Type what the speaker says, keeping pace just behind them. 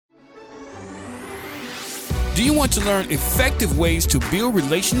Do you want to learn effective ways to build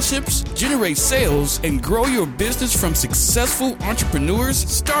relationships, generate sales, and grow your business from successful entrepreneurs,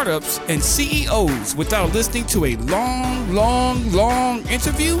 startups, and CEOs without listening to a long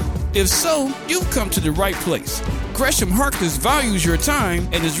interview? If so, you've come to the right place. Gresham Harkless values your time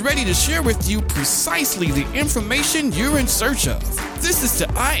and is ready to share with you precisely the information you're in search of. This is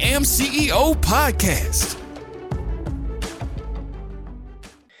the I Am CEO podcast.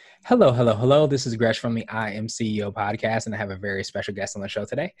 Hello. This is Gresh from the I Am CEO podcast, and I have a very special guest on the show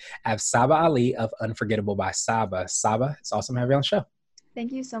today. I have Saba Ali of Unforgettable by Saba. Saba, it's awesome to have you on the show.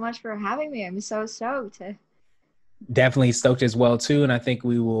 Thank you so much for having me. I'm so stoked. Definitely stoked as well, too. And I think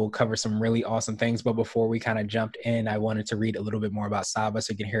we will cover some really awesome things. But before we kind of jumped in, I wanted to read a little bit more about Saba so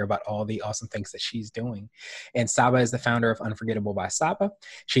you can hear about all the awesome things that she's doing. And Saba is the founder of Unforgettable by Saba.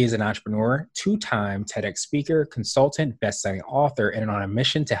 She is an entrepreneur, two-time TEDx speaker, consultant, best-selling author, and on a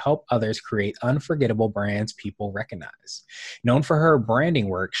mission to help others create unforgettable brands people recognize. Known for her branding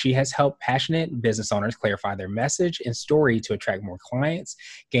work, she has helped passionate business owners clarify their message and story to attract more clients,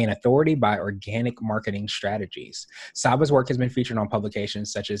 gain authority by organic marketing strategies. Saba's work has been featured on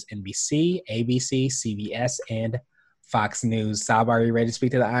publications such as NBC, ABC, CBS, and Fox News. Saba, are you ready to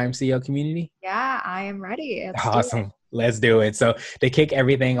speak to the I Am CEO community? Yeah, I am ready. Awesome. Let's do it. So to kick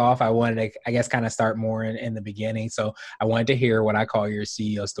everything off, I wanted to, kind of start more in the beginning. So I wanted to hear what I call your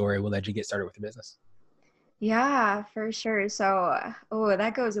CEO story. We'll let you get started with the business. Yeah, for sure. So,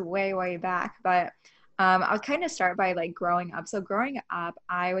 that goes way back. But I'll kind of start by growing up. So growing up,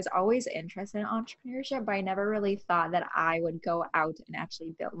 I was always interested in entrepreneurship, but I never really thought that I would go out and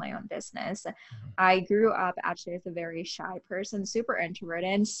actually build my own business. I grew up actually as a very shy person, super introverted.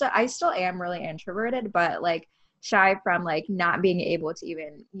 And so I still am really introverted, but shy from not being able to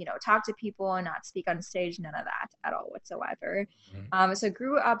even, talk to people and not speak on stage, none of that at all whatsoever. So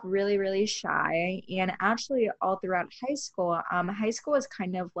grew up really shy, and actually all throughout high school was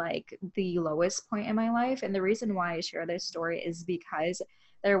kind of the lowest point in my life. And the reason why I share this story is because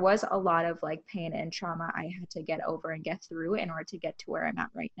there was a lot of pain and trauma I had to get over and get through in order to get to where I'm at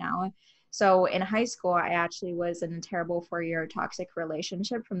right now. So in high school, I actually was in a terrible 4-year toxic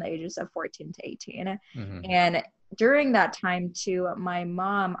relationship from the ages of 14 to 18. And during that time too, my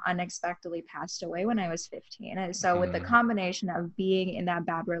mom unexpectedly passed away when I was 15. And so with the combination of being in that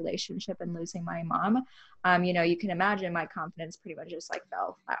bad relationship and losing my mom, you can imagine my confidence pretty much just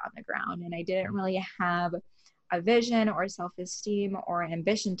fell flat on the ground. And I didn't really have a vision or self-esteem or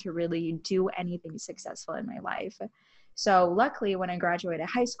ambition to really do anything successful in my life. So luckily, when I graduated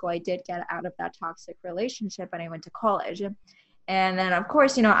high school, I did get out of that toxic relationship and I went to college. And then, of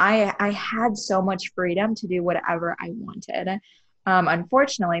course, I had so much freedom to do whatever I wanted.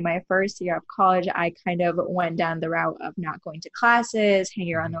 Unfortunately, my first year of college, I kind of went down the route of not going to classes,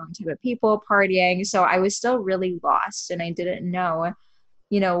 hanging around the wrong type of people, partying. So I was still really lost and I didn't know,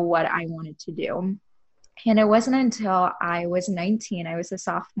 what I wanted to do. And it wasn't until I was 19, I was a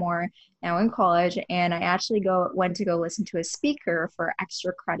sophomore now in college, and I actually went to go listen to a speaker for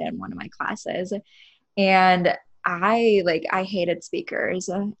extra credit in one of my classes. And I hated speakers.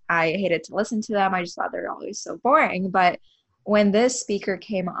 I hated to listen to them. I just thought they're always so boring. But when this speaker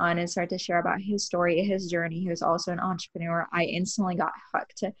came on and started to share about his story, his journey, he was also an entrepreneur, I instantly got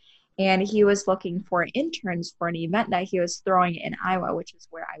hooked. And he was looking for interns for an event that he was throwing in Iowa, which is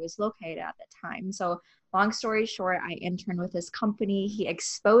where I was located at the time. So long story short, I interned with his company. He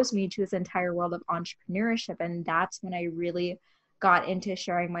exposed me to this entire world of entrepreneurship. And that's when I really got into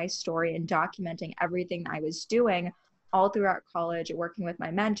sharing my story and documenting everything I was doing all throughout college, working with my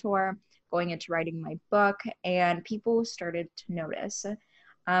mentor, going into writing my book, and people started to notice.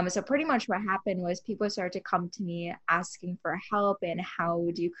 So pretty much what happened was people started to come to me asking for help and how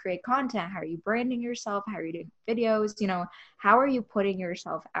do you create content? How are you branding yourself? How are you doing videos? How are you putting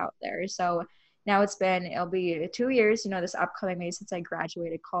yourself out there? So now it'll be 2 years, this upcoming May since I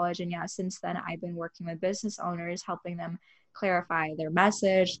graduated college. And yeah, since then I've been working with business owners, helping them clarify their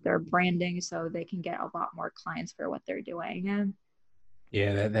message, their branding, so they can get a lot more clients for what they're doing.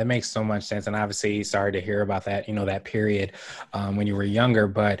 Yeah, that makes so much sense. And obviously, sorry to hear about that, that period when you were younger.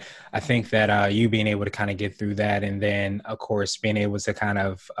 But I think that you being able to kind of get through that, and then, of course, being able to kind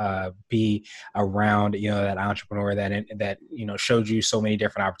of be around, that entrepreneur that showed you so many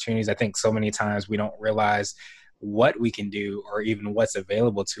different opportunities. I think so many times we don't realize what we can do or even what's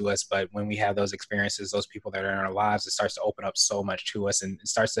available to us. But when we have those experiences, those people that are in our lives, it starts to open up so much to us, and it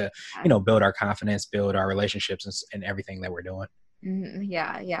starts to, build our confidence, build our relationships and everything that we're doing.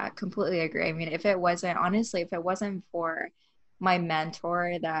 Yeah, completely agree. I mean, if it wasn't for my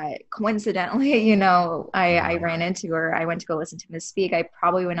mentor that coincidentally, I ran into, or I went to go listen to him speak, I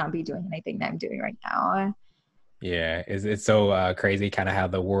probably would not be doing anything that I'm doing right now. Yeah, it's so crazy kind of how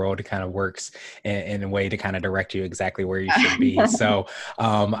the world kind of works in a way to kind of direct you exactly where you should be. So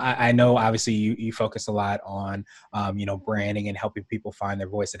I know obviously you focus a lot on, branding and helping people find their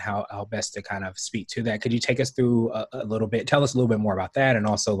voice and how best to kind of speak to that. Could you take us through a little bit, tell us a little bit more about that and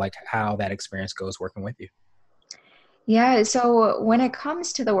also like how that experience goes working with you? Yeah, so when it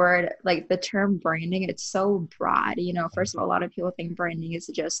comes to the word, like the term branding, it's so broad. First of all, a lot of people think branding is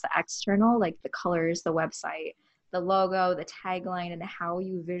just the external, like the colors, the website, the logo, the tagline, and how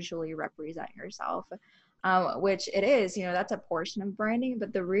you visually represent yourself, which it is, that's a portion of branding,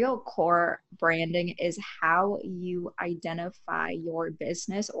 but the real core branding is how you identify your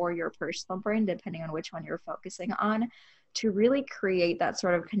business or your personal brand, depending on which one you're focusing on, to really create that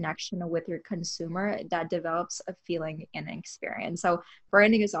sort of connection with your consumer that develops a feeling and an experience. So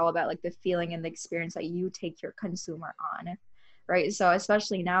branding is all about like the feeling and the experience that you take your consumer on. Right. So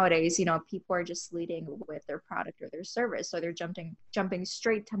especially nowadays, people are just leading with their product or their service. So they're jumping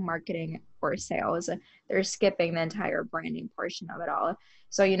straight to marketing or sales. They're skipping the entire branding portion of it all.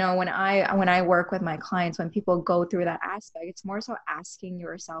 So, when I work with my clients, when people go through that aspect, it's more so asking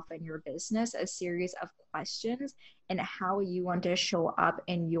yourself and your business a series of questions and how you want to show up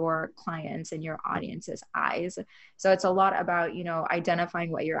in your clients and your audience's eyes. So it's a lot about,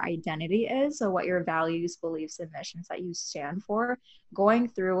 identifying what your identity is, so what your values, beliefs, and missions that you stand for, going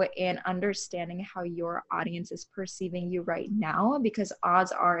through and understanding how your audience is perceiving you right now, because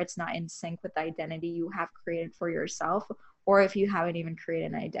odds are it's not in sync with the identity you have created for yourself, or if you haven't even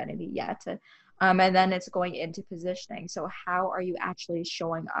created an identity yet. And then it's going into positioning. So how are you actually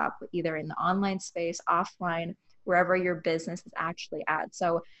showing up either in the online space, offline, wherever your business is actually at?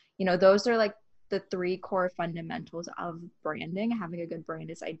 So, those are like the three core fundamentals of branding. Having a good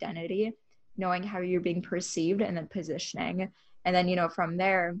brand is identity, knowing how you're being perceived, and then positioning. And then, from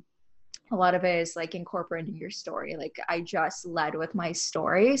there, a lot of it is like incorporating your story. Like I just led with my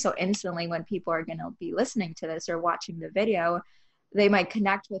story. So instantly when people are going to be listening to this or watching the video, they might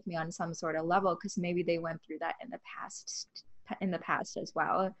connect with me on some sort of level because maybe they went through that in the past as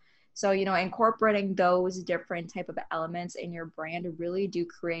well. So, incorporating those different type of elements in your brand really do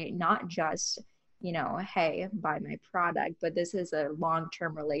create not just, hey, buy my product, but this is a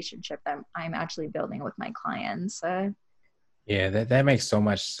long-term relationship that I'm actually building with my clients. Yeah, that makes so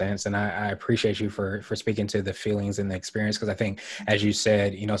much sense. And I appreciate you for speaking to the feelings and the experience. Cause I think, as you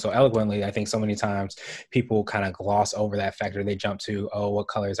said, so eloquently, I think so many times people kind of gloss over that factor. They jump to, oh, what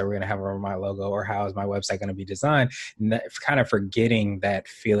colors are we going to have on my logo, or how is my website going to be designed? Kind of forgetting that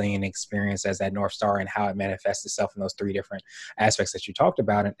feeling and experience as that North Star and how it manifests itself in those three different aspects that you talked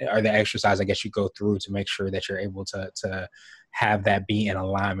about, and are the exercise, I guess, you go through to make sure that you're able to have that be in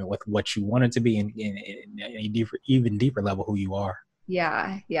alignment with what you want it to be in a deeper, even deeper level who you are.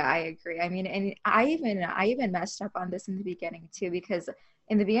 Yeah, I agree. I mean, and I even messed up on this in the beginning too, because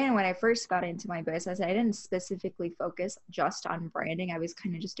in the beginning when I first got into my business, I didn't specifically focus just on branding. I was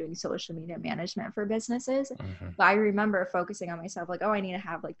kind of just doing social media management for businesses. Hmm. But I remember focusing on myself like, oh, I need to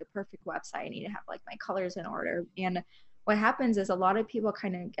have like the perfect website. I need to have like my colors in order. And what happens is a lot of people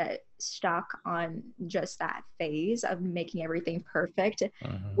kind of get stuck on just that phase of making everything perfect,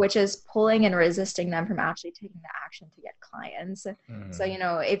 Hmm. which is pulling and resisting them from actually taking the action to get clients. So, Hmm.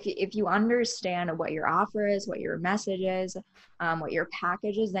 if you understand what your offer is, what your message is, what your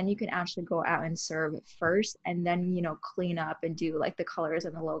package is, then you can actually go out and serve first, and then, clean up and do like the colors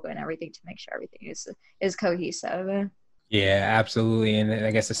and the logo and everything to make sure everything is cohesive. Yeah, absolutely. And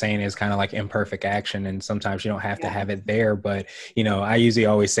I guess the saying is kind of like imperfect action. And sometimes you don't have to Yeah. have it there. But, I usually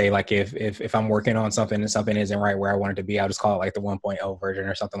always say like if I'm working on something and something isn't right where I want it to be, I'll just call it like the 1.0 version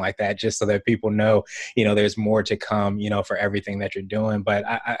or something like that, just so that people know, there's more to come, for everything that you're doing. But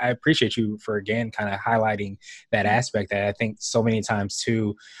I appreciate you for again kind of highlighting that aspect that I think so many times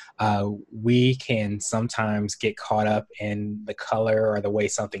too, we can sometimes get caught up in the color or the way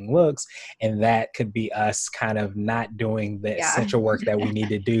something looks, and that could be us kind of not doing the Yeah, essential work that we need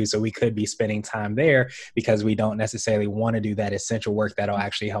to do. So we could be spending time there because we don't necessarily want to do that essential work that'll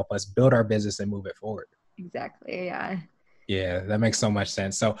actually help us build our business and move it forward. exactly. Yeah. Yeah, that makes so much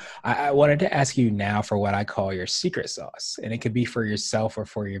sense. So I wanted to ask you now for what I call your secret sauce, and it could be for yourself or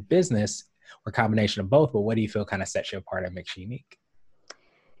for your business or a combination of both. But what do you feel kind of sets you apart and makes you unique?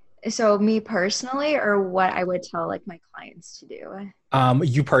 So me personally, or what I would tell like my clients to do?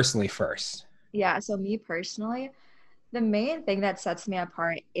 You personally first. Yeah. So me personally, the main thing that sets me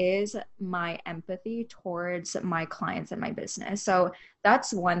apart is my empathy towards my clients and my business. So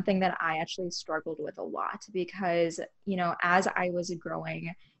that's one thing that I actually struggled with a lot because, as I was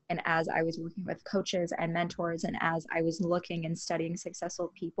growing and as I was working with coaches and mentors and as I was looking and studying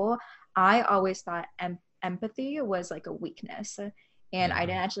successful people, I always thought empathy was like a weakness. And I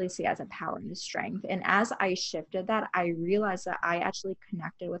didn't actually see it as a power and a strength. And as I shifted that, I realized that I actually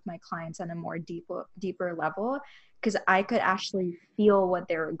connected with my clients on a more deeper level, because I could actually feel what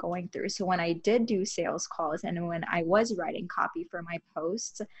they were going through. So when I did do sales calls and when I was writing copy for my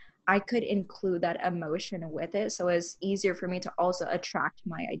posts, I could include that emotion with it. So it's easier for me to also attract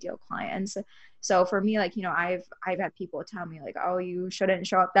my ideal clients. So for me, like, I've had people tell me like, oh, you shouldn't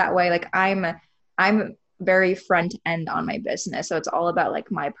show up that way. Like I'm very front end on my business. So it's all about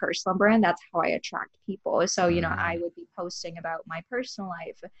like my personal brand. That's how I attract people. So, I would be posting about my personal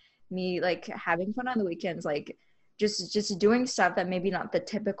life, me like having fun on the weekends, like just doing stuff that maybe not the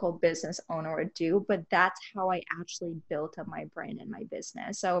typical business owner would do, but that's how I actually built up my brand and my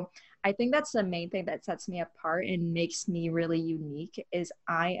business. So I think that's the main thing that sets me apart and makes me really unique, is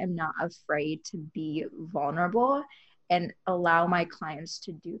I am not afraid to be vulnerable and allow my clients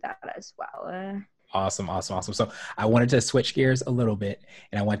to do that as well. Awesome. So I wanted to switch gears a little bit,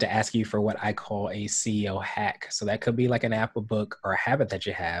 and I want to ask you for what I call a CEO hack. So that could be like an app, a book, or a habit that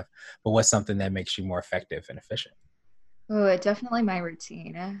you have, but what's something that makes you more effective and efficient? Oh, definitely my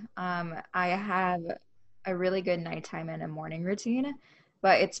routine. I have a really good nighttime and a morning routine,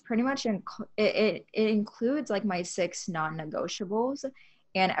 but it's pretty much it includes like my six non-negotiables.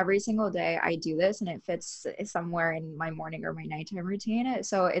 And every single day I do this, and it fits somewhere in my morning or my nighttime routine.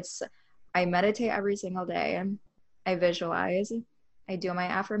 So I meditate every single day. I visualize. I do my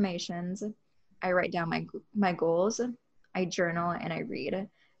affirmations. I write down my goals. I journal and I read.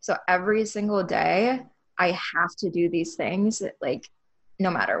 So every single day I have to do these things, like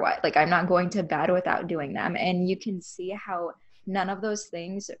no matter what. Like I'm not going to bed without doing them. And you can see how none of those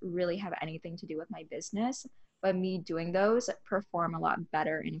things really have anything to do with my business, but me doing those perform a lot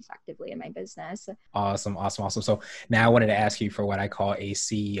better and effectively in my business. Awesome. So now I wanted to ask you for what I call a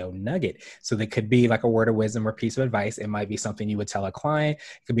CEO nugget. So that could be like a word of wisdom or piece of advice. It might be something you would tell a client.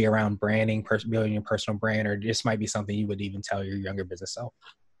 It could be around branding, building your personal brand, or just might be something you would even tell your younger business self.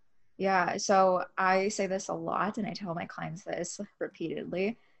 Yeah, so I say this a lot and I tell my clients this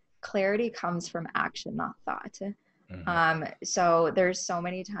repeatedly. Clarity comes from action, not thought. So there's so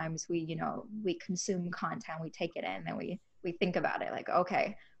many times we consume content, we take it in, and we think about it like,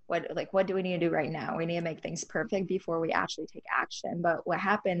 okay, what do we need to do right now? We need to make things perfect before we actually take action. But what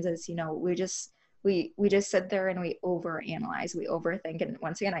happens is, we just sit there and we overanalyze, we overthink. And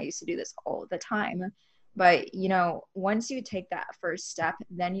once again, I used to do this all the time. But once you take that first step,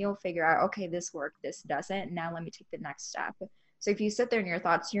 then you'll figure out, okay, this worked, this doesn't. Now let me take the next step. So if you sit there in your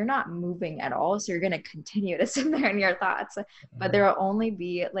thoughts, you're not moving at all. So you're going to continue to sit there in your thoughts. But there will only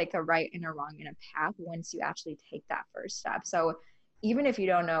be like a right and a wrong and a path once you actually take that first step. So even if you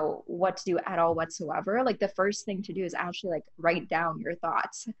don't know what to do at all whatsoever, like the first thing to do is actually like write down your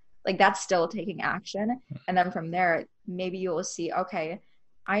thoughts. Like that's still taking action. And then from there, maybe you will see, okay,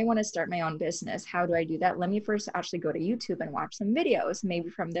 I want to start my own business. How do I do that? Let me first actually go to YouTube and watch some videos. Maybe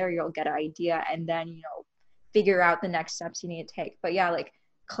from there you'll get an idea and then, figure out the next steps you need to take. But yeah, like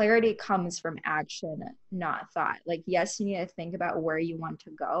clarity comes from action, not thought. Like, yes, you need to think about where you want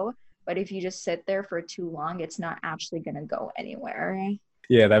to go, but if you just sit there for too long, it's not actually going to go anywhere.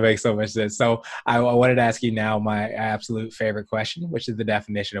 Yeah, that makes so much sense. So I wanted to ask you now my absolute favorite question, which is the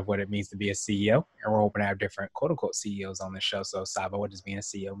definition of what it means to be a CEO. And we're hoping to have different quote unquote CEOs on the show. So Saba, what does being a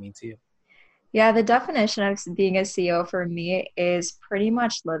CEO mean to you? Yeah, the definition of being a CEO for me is pretty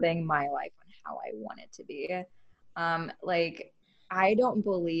much living my life on how I want it to be. Like, I don't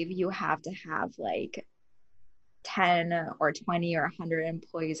believe you have to have like 10 or 20 or 100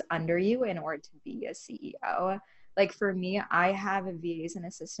 employees under you in order to be a CEO. Like for me, I have VAs and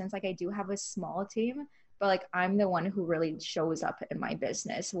assistants. Like I do have a small team, but like I'm the one who really shows up in my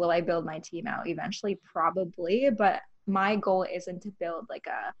business. Will I build my team out eventually? Probably, but my goal isn't to build like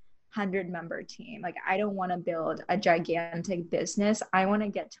a 100-member team. Like I don't want to build a gigantic business. I want to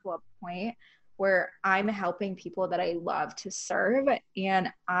get to a point where I'm helping people that I love to serve, and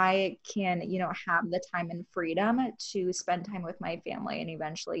I can, have the time and freedom to spend time with my family, and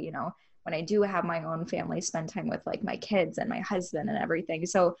eventually, when I do have my own family, spend time with like my kids and my husband and everything.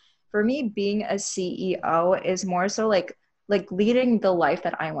 So for me, being a CEO is more so like leading the life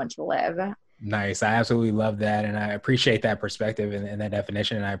that I want to live. Nice. I absolutely love that. And I appreciate that perspective and that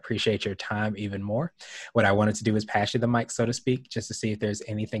definition. And I appreciate your time even more. What I wanted to do is pass you the mic, so to speak, just to see if there's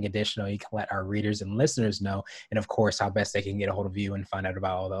anything additional you can let our readers and listeners know. And of course, how best they can get a hold of you and find out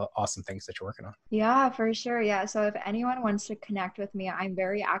about all the awesome things that you're working on. Yeah, for sure. Yeah. So if anyone wants to connect with me, I'm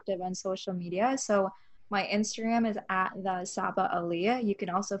very active on social media. So my Instagram is at the Saba Ali. You can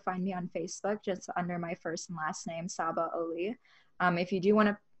also find me on Facebook just under my first and last name, Saba Ali. If you do want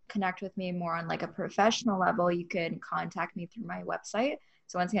to connect with me more on like a professional level, you can contact me through my website.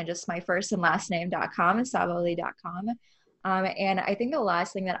 So once again, just my first and last name.com, sabaali.com. And I think the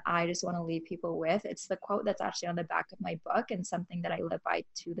last thing that I just want to leave people with, it's the quote that's actually on the back of my book and something that I live by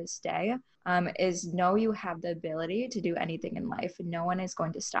to this day, is know you have the ability to do anything in life. No one is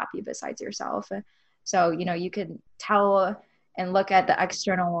going to stop you besides yourself. So, you know, you can tell and look at the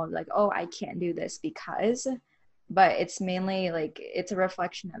external like, oh, I can't do this because, but it's mainly like, it's a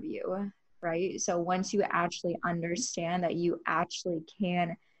reflection of you, right? So once you actually understand that you actually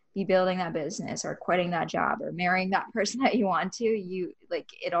can be building that business or quitting that job or marrying that person that you want to, you like,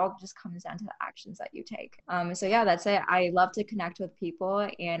 it all just comes down to the actions that you take. So yeah, that's it. I love to connect with people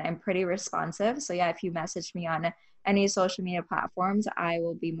and I'm pretty responsive. So yeah, if you message me on any social media platforms, I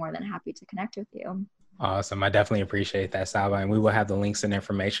will be more than happy to connect with you. Awesome. I definitely appreciate that, Saba. And we will have the links and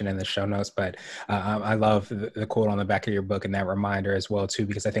information in the show notes. But I love the quote on the back of your book and that reminder as well, too,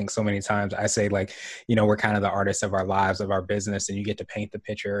 because I think so many times I say, like, you know, we're kind of the artists of our lives, of our business, and you get to paint the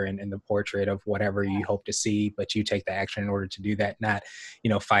picture and the portrait of whatever you hope to see, but you take the action in order to do that, not, you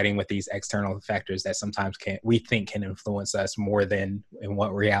know, fighting with these external factors that sometimes we think can influence us more than in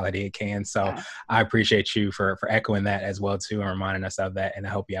what reality it can. So I appreciate you for echoing that as well, too, and reminding us of that. And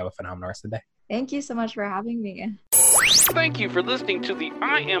I hope you have a phenomenal rest of the day. Thank you so much for having me. Thank you for listening to the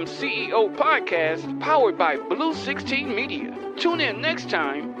I Am CEO podcast powered by Blue 16 Media. Tune in next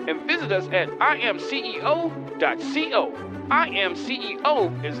time and visit us at imceo.co. I Am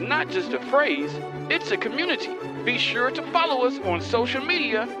CEO is not just a phrase, it's a community. Be sure to follow us on social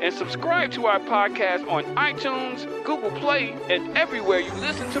media and subscribe to our podcast on iTunes, Google Play, and everywhere you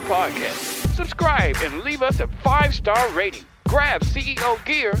listen to podcasts. Subscribe and leave us a 5-star rating. Grab CEO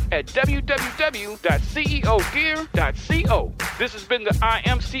Gear at www.ceogear.co. This has been the I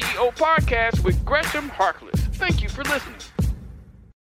Am CEO podcast with Gresham Harkless. Thank you for listening.